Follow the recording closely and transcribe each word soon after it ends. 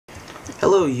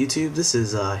Hello YouTube, this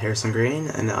is Harrison Green,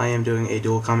 and I am doing a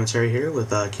dual commentary here with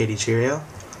Kaity Cheerio.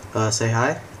 Say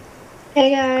hi.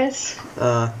 Hey guys.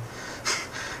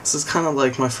 This is kind of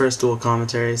like my first dual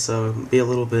commentary, so be a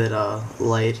little bit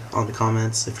light on the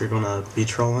comments if you're gonna be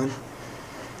trolling.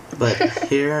 But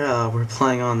here we're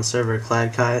playing on the server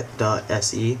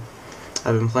Kladkatt.se.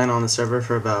 I've been playing on the server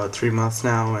for about 3 months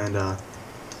now, and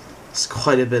there's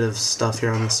quite a bit of stuff here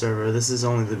on the server. This is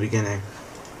only the beginning.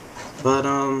 But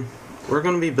we're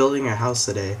going to be building a house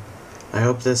today. I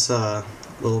hope this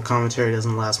little commentary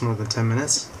doesn't last more than 10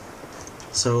 minutes.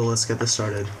 So let's get this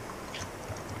started.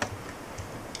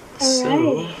 Alright.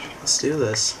 So, let's do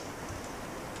this.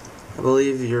 I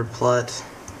believe your plot...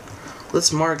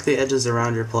 Let's mark the edges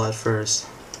around your plot first.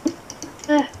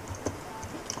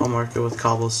 I'll mark it with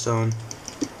cobblestone.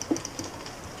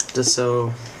 Just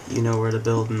so you know where to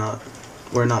build and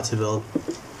where not to build.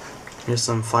 Here's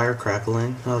some fire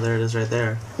crackling. Oh, there it is right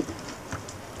there.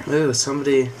 Ooh,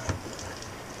 somebody...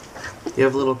 You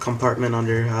have a little compartment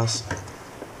under your house.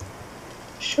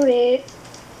 Sweet.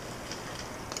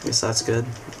 Guess that's good.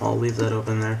 I'll leave that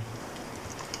open there.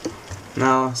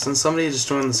 Now, since somebody just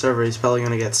joined the server, he's probably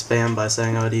going to get spammed by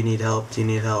saying, oh, do you need help? Do you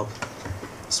need help?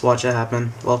 Just watch it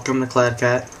happen. Welcome to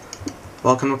Kladkatt.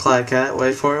 Welcome to Kladkatt.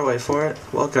 Wait for it, wait for it.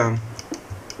 Welcome.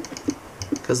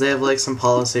 Because they have, like, some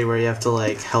policy where you have to,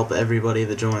 like, help everybody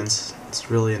that joins. It's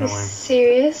really annoying.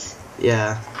 Serious?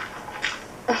 Yeah.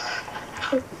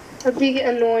 That'd be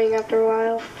annoying after a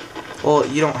while. Well,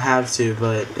 you don't have to,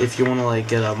 but if you want to, like,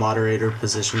 get a moderator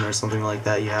position or something like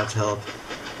that, you have to help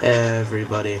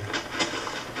everybody.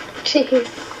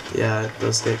 Yeah, it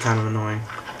does get kind of annoying.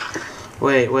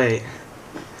 Wait.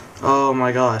 Oh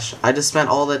my gosh. I just spent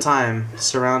all that time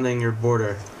surrounding your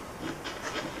border.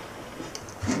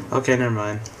 Okay, never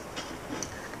mind.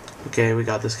 Okay, we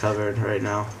got this covered right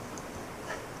now.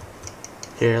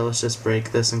 Here, let's just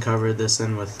break this and cover this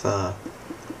in with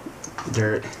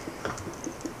dirt.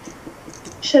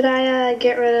 Should I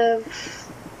get rid of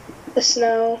the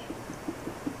snow?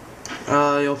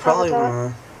 You'll probably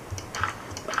wanna...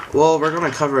 Well, we're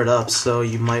gonna cover it up, so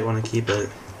you might want to keep it.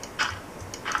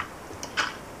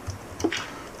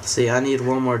 See, I need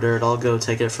one more dirt. I'll go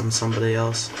take it from somebody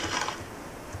else.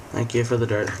 Thank you for the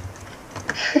dirt.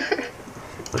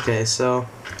 Okay, so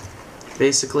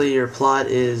basically your plot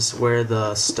is where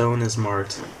the stone is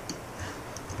marked.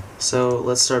 So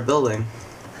let's start building.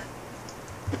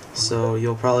 So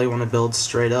you'll probably want to build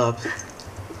straight up.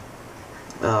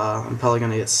 I'm probably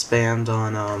gonna get spammed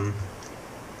on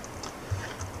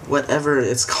whatever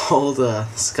it's called,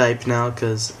 Skype now,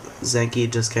 because Zenki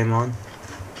just came on.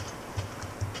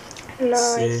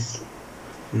 Nice.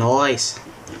 Nice.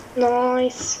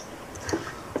 Nice.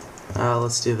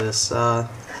 Let's do this. Now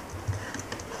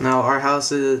our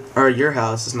house is, or your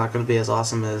house is not going to be as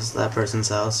awesome as that person's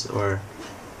house, or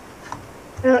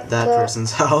that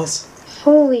person's house.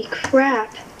 Holy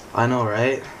crap. I know,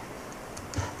 right?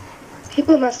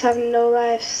 People must have no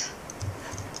lives.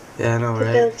 Yeah, I know, to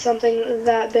right? build something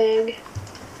that big.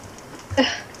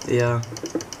 Yeah.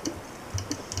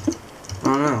 I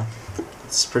don't know.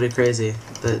 It's pretty crazy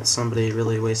that somebody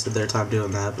really wasted their time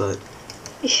doing that, but...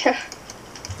 Yeah.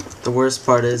 The worst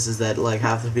part is that, like,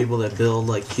 half the people that build,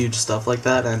 like, huge stuff like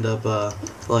that end up,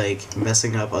 like,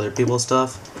 messing up other people's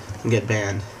stuff and get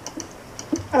banned.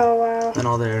 Oh, wow. And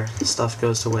all their stuff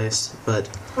goes to waste, but...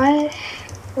 Why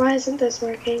isn't this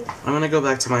working? I'm gonna go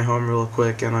back to my home real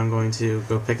quick, and I'm going to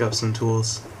go pick up some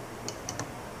tools.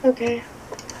 Okay.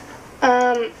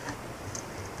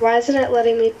 Why isn't it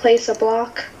letting me place a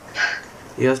block?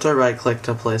 You have to right-click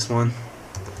to place one.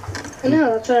 I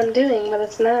know, that's what I'm doing, but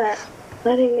it's not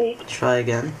letting me. Try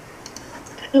again.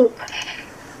 Poop.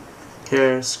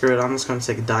 Here, screw it, I'm just gonna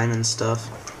take diamond stuff.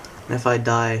 And if I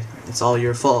die, it's all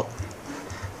your fault.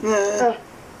 Oh,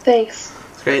 thanks.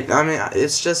 It's great. I mean,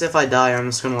 it's just if I die, I'm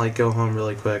just gonna, like, go home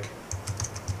really quick.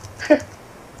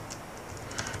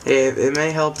 Hey, it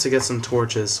may help to get some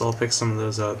torches, so I'll pick some of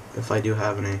those up if I do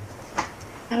have any.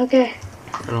 Okay.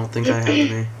 I don't think I have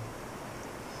any.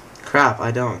 Crap,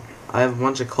 I don't. I have a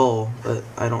bunch of coal, but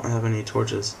I don't have any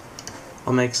torches.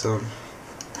 I'll make some.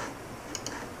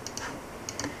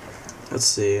 Let's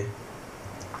see.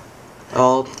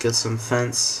 I'll get some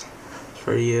fence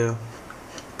for you.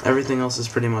 Everything else is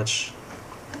pretty much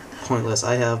pointless.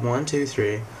 I have 1, 2,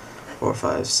 3, 4,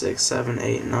 5, 6, 7,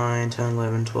 8, 9, 10,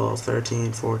 11, 12,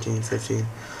 13, 14, 15.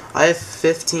 I have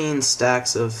 15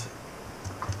 stacks of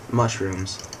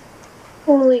mushrooms.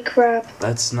 Holy crap.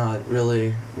 That's not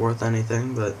really worth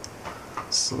anything, but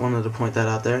just wanted to point that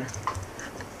out there.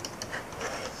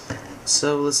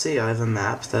 So let's see, I have a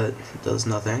map that does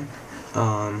nothing.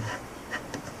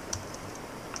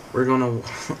 we're gonna,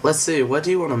 let's see, what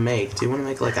do you want to make? Do you want to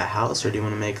make like a house, or do you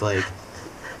want to make like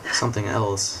something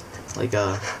else? Like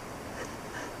a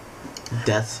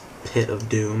death pit of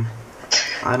doom?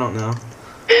 I don't know.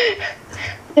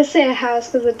 I say a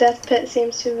house because the death pit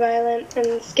seems too violent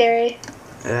and scary.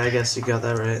 Yeah, I guess you got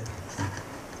that right.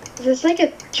 Is this like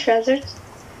a treasure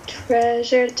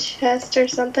chest or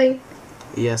something?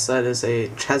 Yes, that is a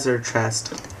treasure chest.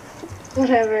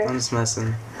 Whatever. I'm just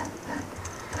messing.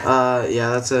 Yeah,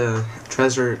 that's a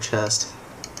treasure chest.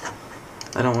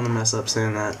 I don't want to mess up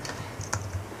saying that.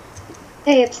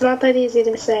 Hey, it's not that easy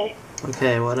to say.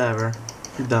 Okay, whatever.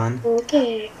 Done.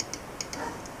 Okay.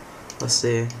 Let's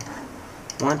see.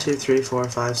 1, 2, 3, 4,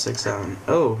 5, 6, 7.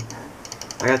 Oh,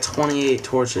 I got 28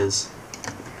 torches.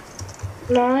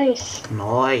 Nice.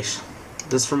 Nice.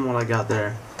 Just from what I got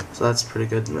there. So that's pretty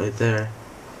good right there.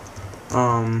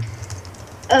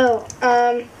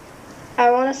 I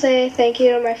want to say thank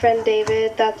you to my friend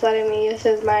David that's letting me use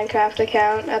his Minecraft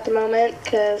account at the moment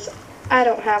because I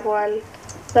don't have one.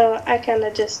 So I kind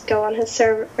of just go on his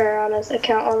server or on his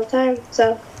account all the time.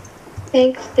 So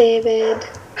thanks, David.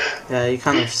 Yeah, you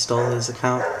kind of stole his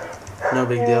account. No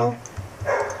big deal.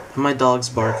 My dog's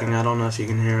barking. I don't know if you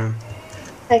can hear him.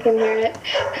 I can hear it.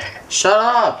 Shut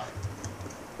up!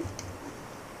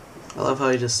 I love how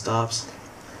he just stops.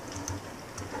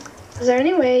 Is there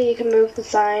any way you can move the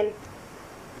sign?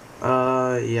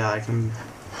 Yeah, I can.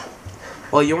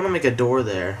 Well, you want to make a door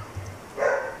there.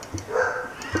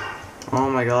 Oh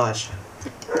my gosh.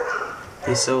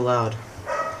 He's so loud.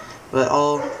 But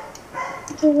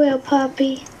The little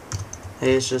puppy.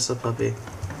 hey, it's just a puppy.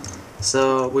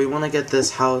 So, we want to get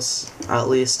this house at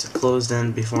least closed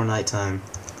in before nighttime.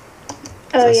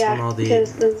 Oh That's yeah, when all the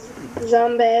because the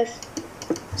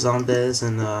zombies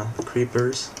and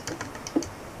creepers,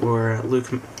 or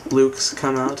Luke's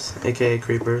come out, aka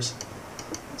creepers.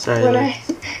 Sorry.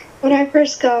 When I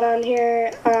first got on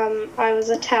here, I was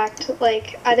attacked.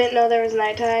 Like, I didn't know there was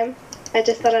nighttime. I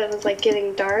just thought it was like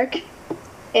getting dark,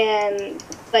 and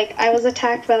like I was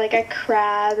attacked by like a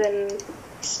crab and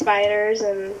spiders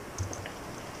and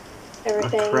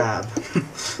everything. A crab.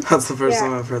 That's the first Yeah.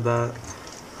 time I've heard that.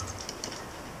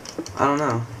 I don't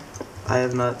know. I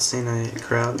have not seen a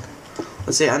crab.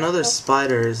 Let's see, I know there's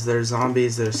spiders, there's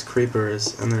zombies, there's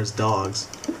creepers, and there's dogs.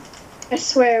 I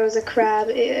swear it was a crab.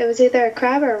 It was either a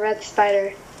crab or a red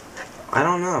spider. I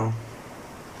don't know.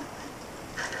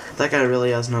 That guy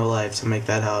really has no life to make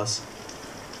that house.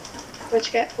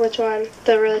 Which one?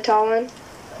 The really tall one?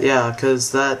 Yeah,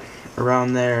 because that,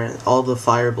 around there, all the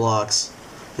fire blocks,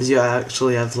 is you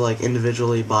actually have to, like,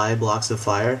 individually buy blocks of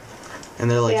fire. And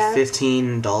they're like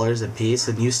 $15 a piece,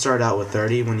 and you start out with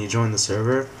 30 when you join the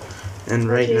server. And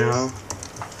right now,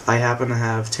 I happen to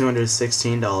have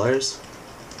 $216.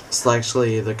 It's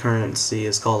actually, the currency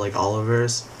is called like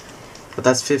Oliver's, but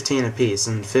that's 15 a piece,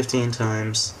 and 15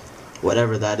 times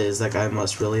whatever that is, that guy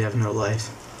must really have no life.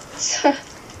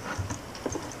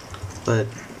 But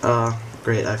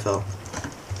great, I fell.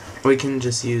 We can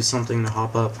just use something to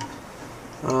hop up.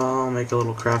 I'll make a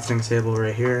little crafting table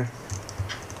right here.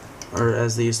 Or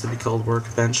as they used to be called,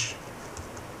 workbench,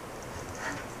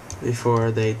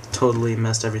 before they totally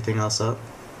messed everything else up.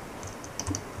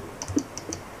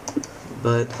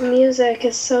 But music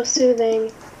is so soothing.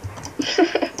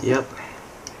 Yep.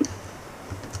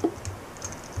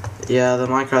 Yeah, the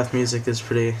Minecraft music is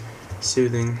pretty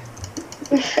soothing.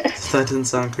 That didn't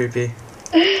sound creepy.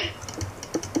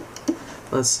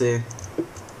 Let's see.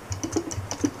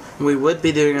 We would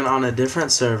be doing it on a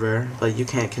different server, but you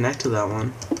can't connect to that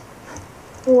one.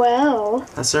 Well,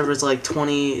 That server's like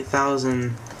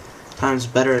 20,000 times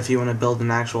better if you want to build an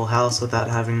actual house without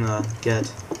having to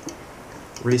get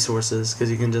resources, because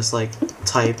you can just like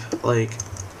type like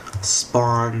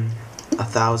spawn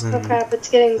 1,000. oh crap, it's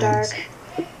getting things.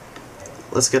 dark.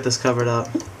 Let's get this covered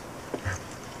up. Do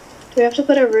we have to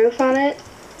put a roof on it?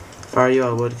 If I were you,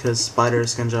 I would, because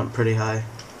spiders can jump pretty high.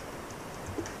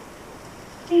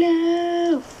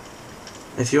 No.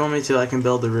 If you want me to, I can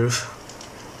build the roof.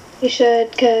 You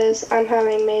should, because I'm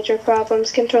having major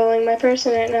problems controlling my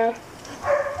person right now.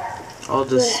 I'll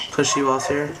just push you off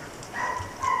here.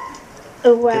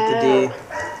 Oh, wow. Get the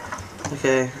D.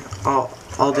 Okay,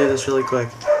 I'll do this really quick.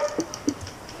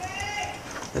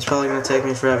 It's probably gonna take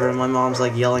me forever, and my mom's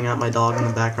like yelling at my dog in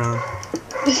the background.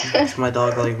 My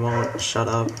dog like won't shut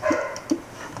up.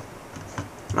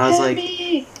 And I was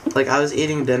like I was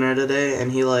eating dinner today,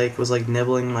 and he like was like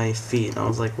nibbling my feet, and I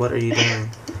was like, what are you doing?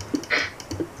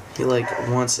 He like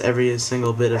wants every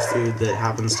single bit of food that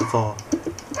happens to fall.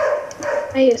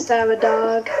 I used to have a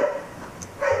dog.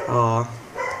 Aw,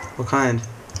 what kind?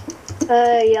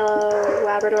 A yellow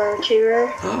Labrador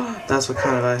Retriever. That's what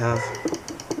kind of I have.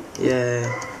 Yay.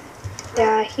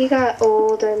 Yeah, he got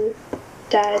old and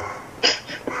died.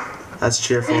 That's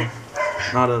cheerful.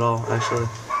 Not at all, actually.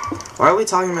 Why are we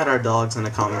talking about our dogs in a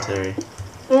commentary?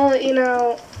 Well, you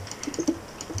know,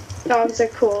 dogs are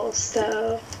cool,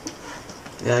 so...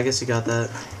 Yeah, I guess you got that.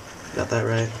 Got that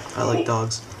right. I like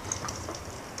dogs.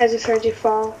 I just heard you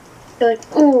fall. You're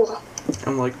like, ooh.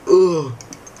 I'm like, ugh.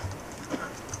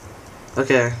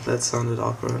 Okay, that sounded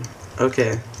awkward.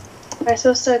 Okay. Am I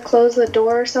supposed to close the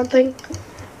door or something?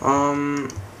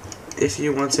 If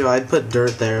you want to, I'd put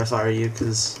dirt there if I were you,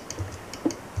 because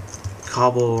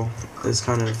cobble is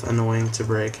kind of annoying to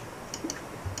break.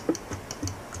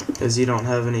 Because you don't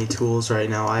have any tools right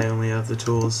now, I only have the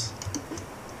tools.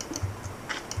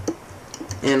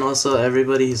 And also,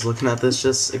 everybody who's looking at this,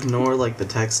 just ignore, like, the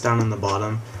text down in the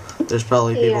bottom. There's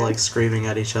probably people, like, screaming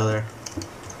at each other.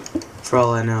 For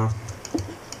all I know.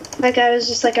 That guy was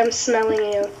just like, I'm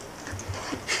smelling you.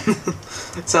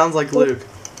 It sounds like Luke.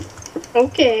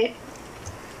 Okay.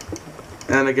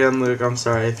 And again, Luke, I'm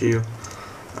sorry if you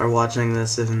are watching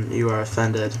this and you are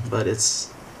offended, but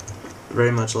it's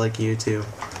very much like you to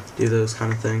do those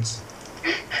kind of things.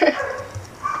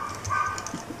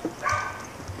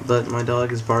 But my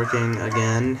dog is barking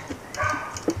again.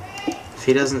 If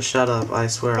he doesn't shut up, I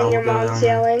swear I will go down there. And your mom's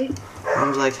yelling?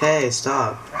 Mom's like, hey,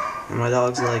 stop. And my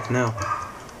dog's like, no.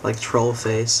 Like troll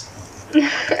face.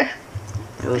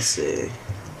 Let's see.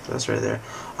 That's right there.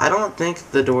 I don't think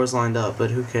the door's lined up,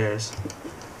 but who cares?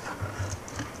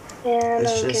 Yeah,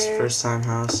 it's just first time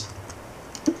house.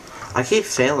 I keep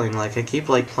failing, like I keep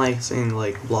like placing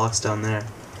like blocks down there.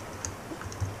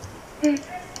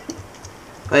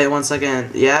 Wait 1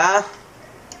 second. Yeah?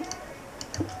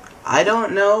 I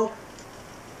don't know.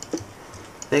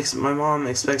 My mom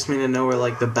expects me to know where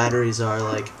like the batteries are,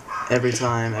 like every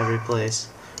time, every place,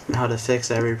 and how to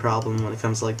fix every problem when it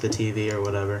comes to like the TV or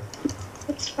whatever.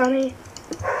 That's funny.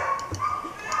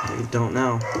 I don't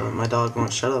know, but my dog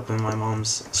won't shut up and my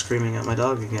mom's screaming at my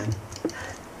dog again.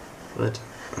 But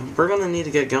we're gonna need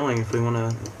to get going if we want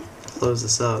to close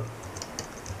this up.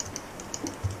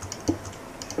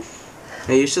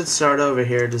 Hey, you should start over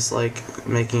here, just like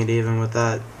making it even with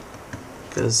that,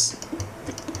 because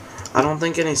I don't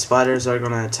think any spiders are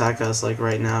gonna attack us like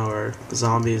right now, or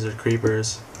zombies or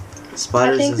creepers.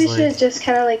 Spiders I think we should just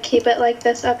kind of like keep it like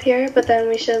this up here, but then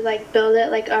we should like build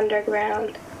it like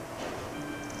underground.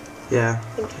 Yeah.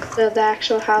 Like, build the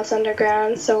actual house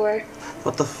underground, so we're...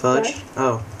 What the fudge? What?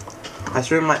 Oh. I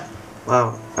threw my...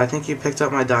 Wow. I think you picked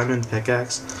up my diamond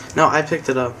pickaxe. No, I picked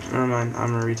it up. Never mind.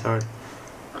 I'm a retard.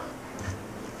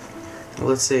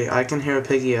 Let's see. I can hear a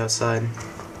piggy outside.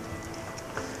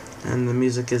 And the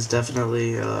music is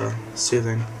definitely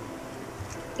soothing.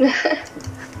 But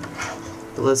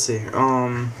let's see. If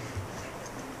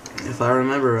I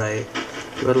remember right,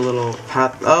 we had a little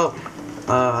path. Oh,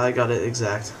 I got it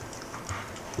exact.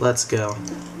 Let's go.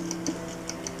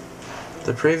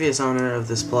 The previous owner of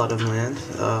this plot of land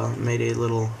made a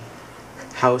little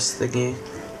house thingy,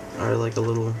 or like a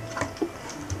little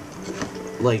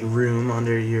like room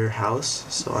under your house.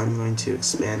 So I'm going to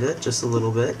expand it just a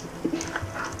little bit.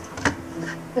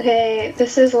 Okay,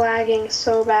 this is lagging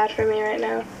so bad for me right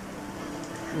now.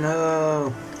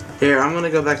 No. Here, I'm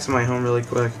gonna go back to my home really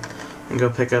quick and go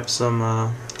pick up some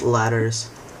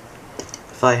ladders.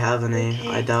 If I have any, okay.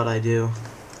 I doubt I do.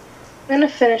 I'm gonna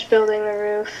finish building the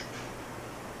roof.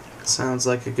 Sounds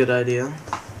like a good idea.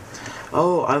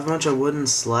 Oh, I have a bunch of wooden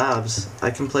slabs.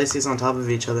 I can place these on top of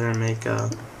each other and make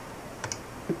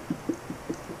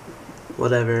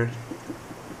whatever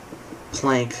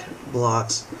plank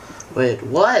blocks. Wait,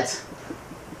 what?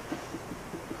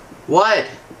 What?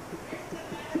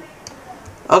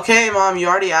 Okay, Mom, you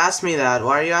already asked me that.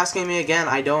 Why are you asking me again?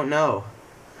 I don't know.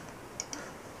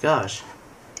 Gosh.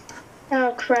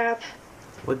 Oh, crap.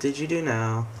 What did you do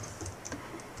now?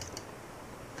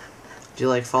 Did you,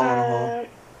 like, fall in a hole?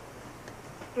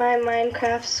 My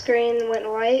Minecraft screen went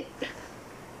white.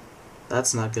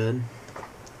 That's not good.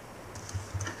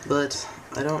 But,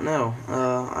 I don't know.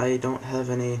 I don't have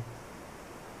any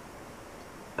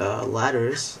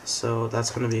ladders, so that's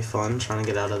going to be fun, trying to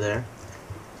get out of there.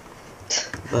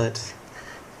 But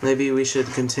maybe we should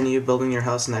continue building your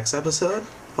house next episode,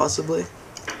 possibly?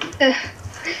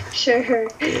 Sure.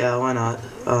 Yeah, why not?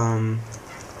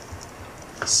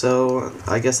 So,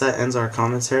 I guess that ends our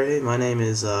commentary. My name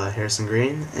is Harrison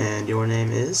Green, and your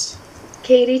name is?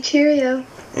 Kaity, cheerio.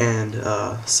 And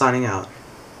signing out.